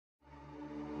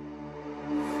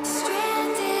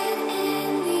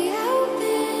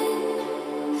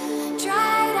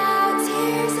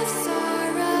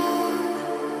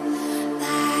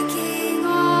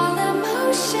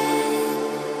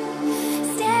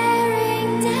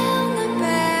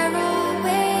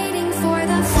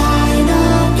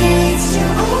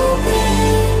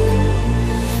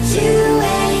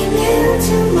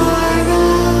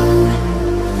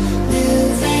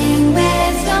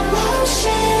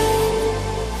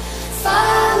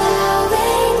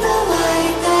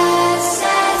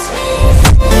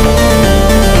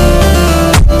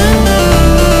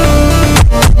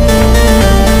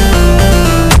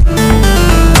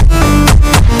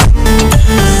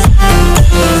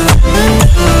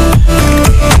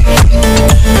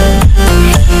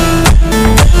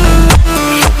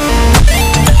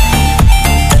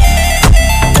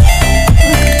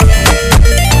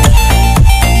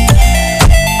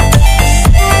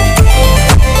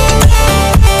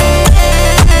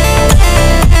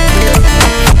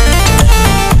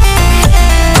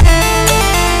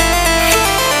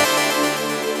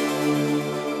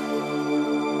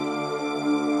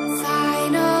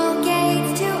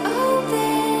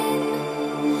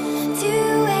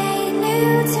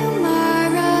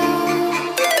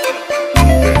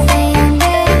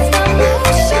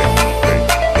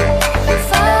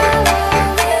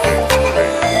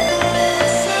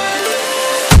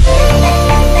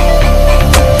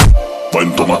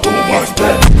toma, toma mais,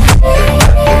 toma.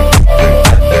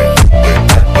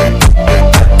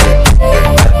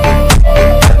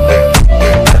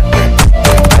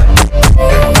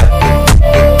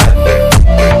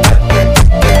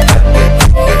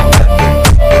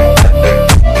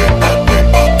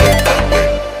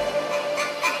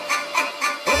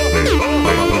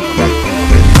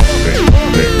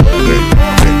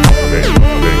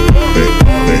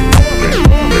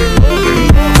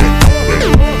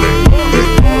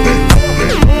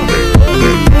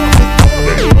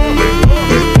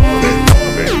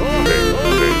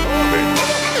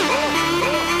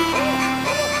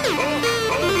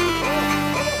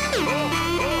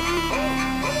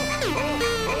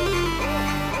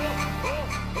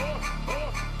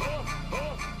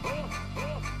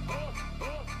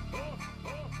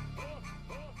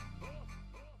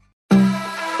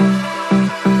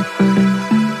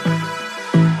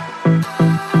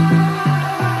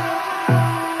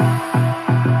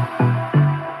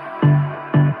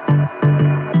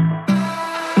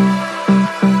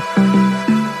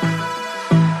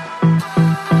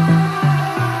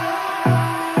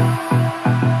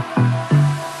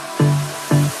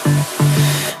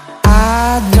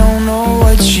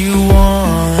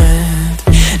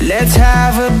 Let's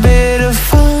have a bit of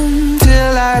fun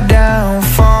till I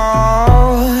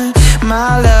downfall.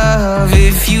 My love,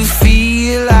 if you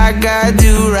feel like I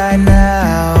do right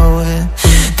now,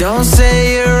 don't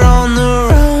say you're on the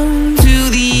run to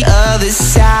the other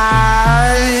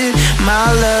side,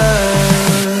 my love.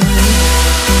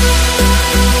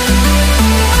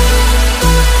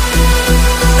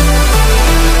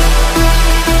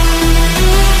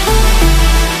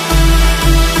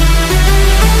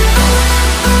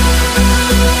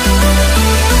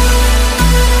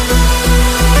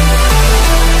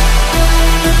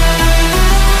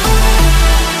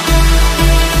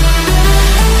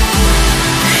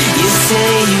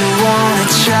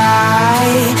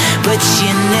 But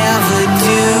you never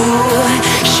do.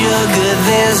 Sugar,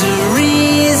 there's a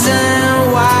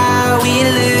reason why we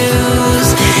lose.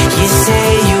 You say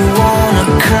you wanna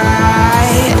cry,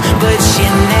 but you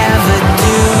never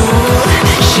do.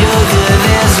 Sugar,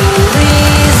 there's a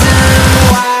reason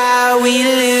why we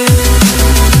lose.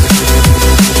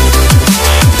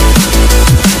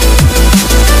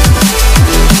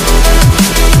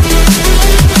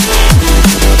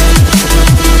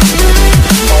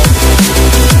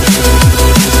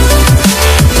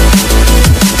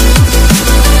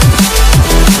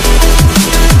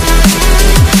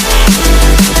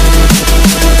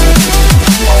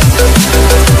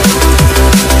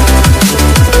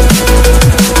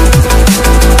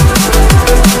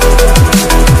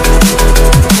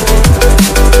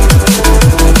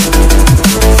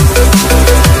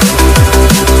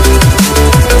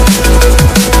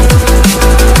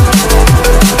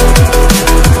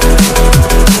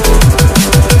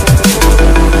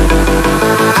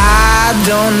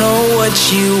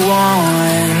 You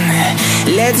want.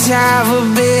 Let's have a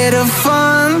bit of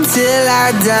fun till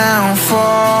I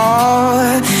downfall.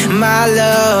 My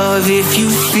love, if you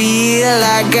feel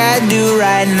like I do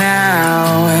right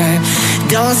now,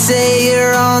 don't say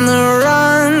you're on the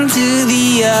run to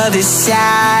the other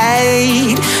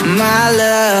side, my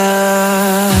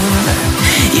love.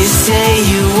 You say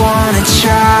you wanna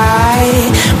try,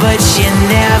 but you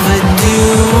never do.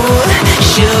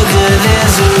 Sugar,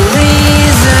 there's a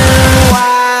reason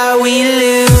why we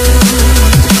lose.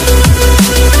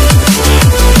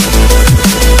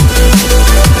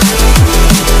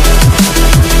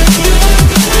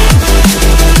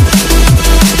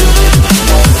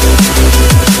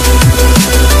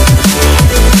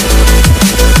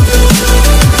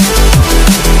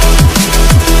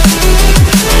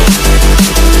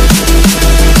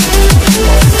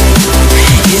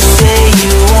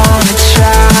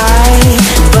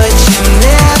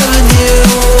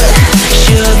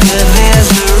 Sugar, there's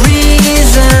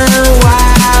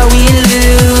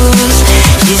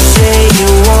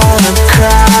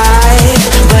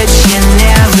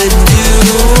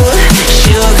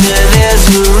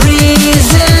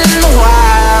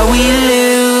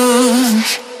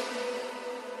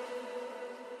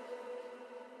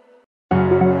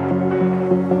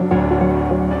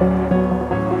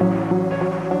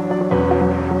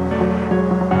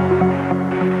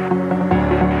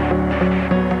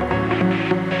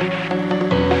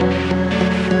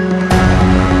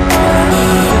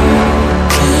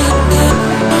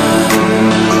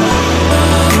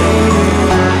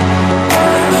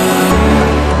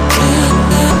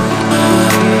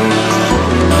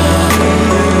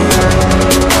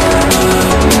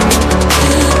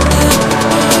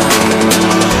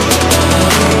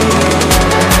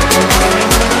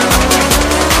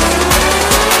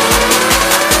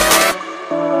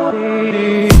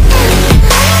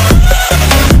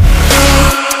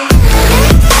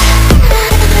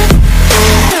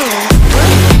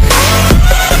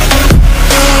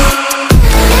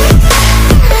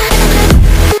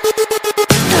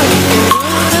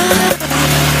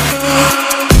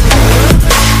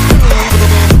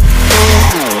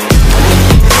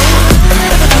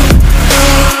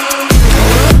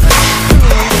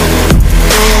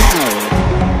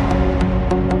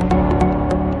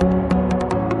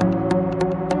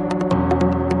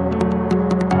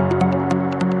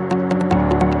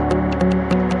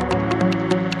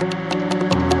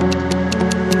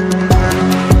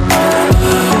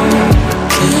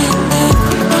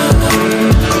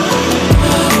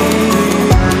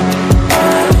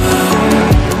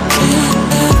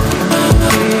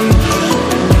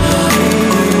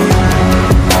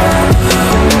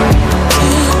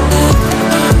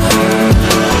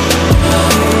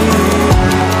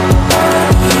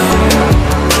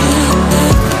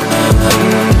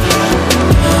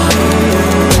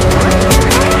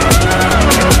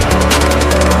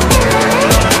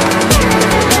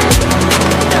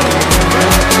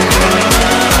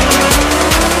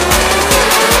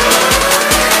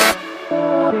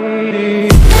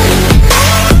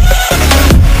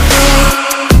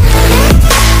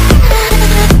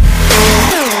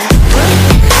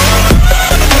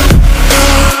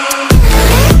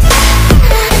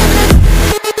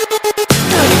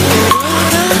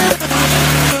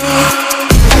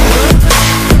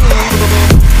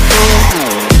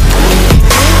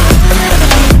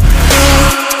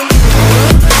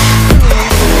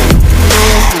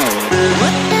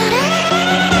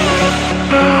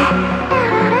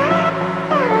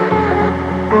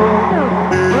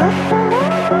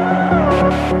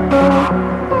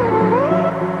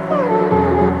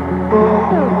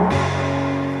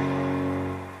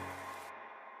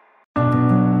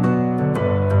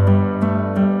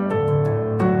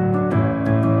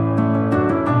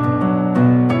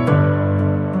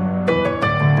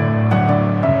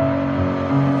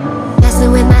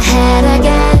head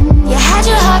again. You had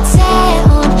your heart set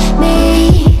on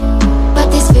me,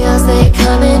 but these feels, they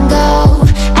come and go,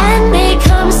 and they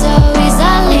come so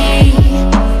easily.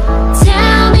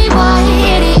 Tell me what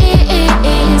it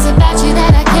is about you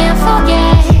that I can't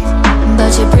forget,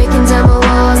 but you're breaking down my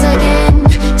walls again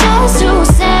just to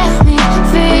set me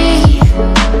free.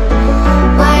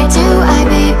 Why do I,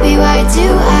 baby, why do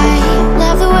I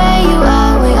love the way you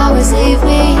always leave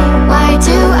me? Why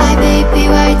do I, baby,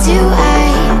 why do I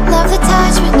love the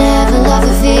touch but never love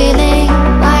the feeling?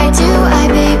 Why do I,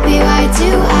 baby, why do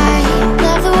I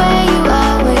love the way you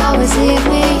always leave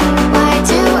me? Why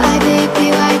do I,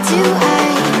 baby, why do I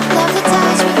love the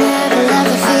touch but never love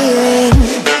the feeling?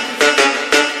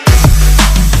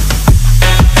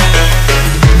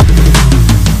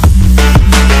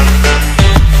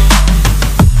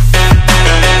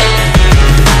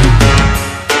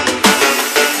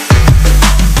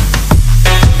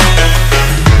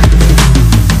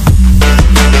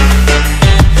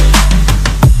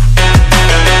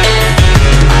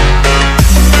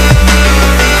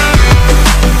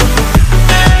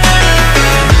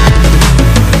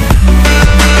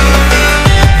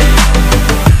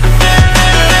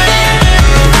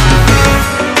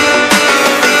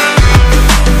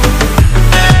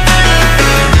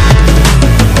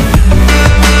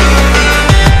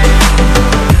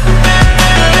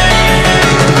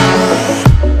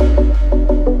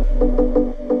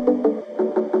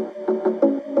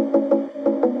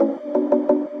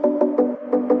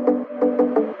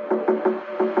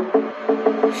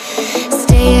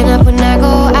 Staying up when I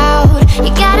go out, you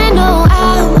gotta know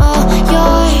I'm all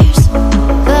yours.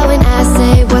 But when I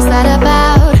say what's that about,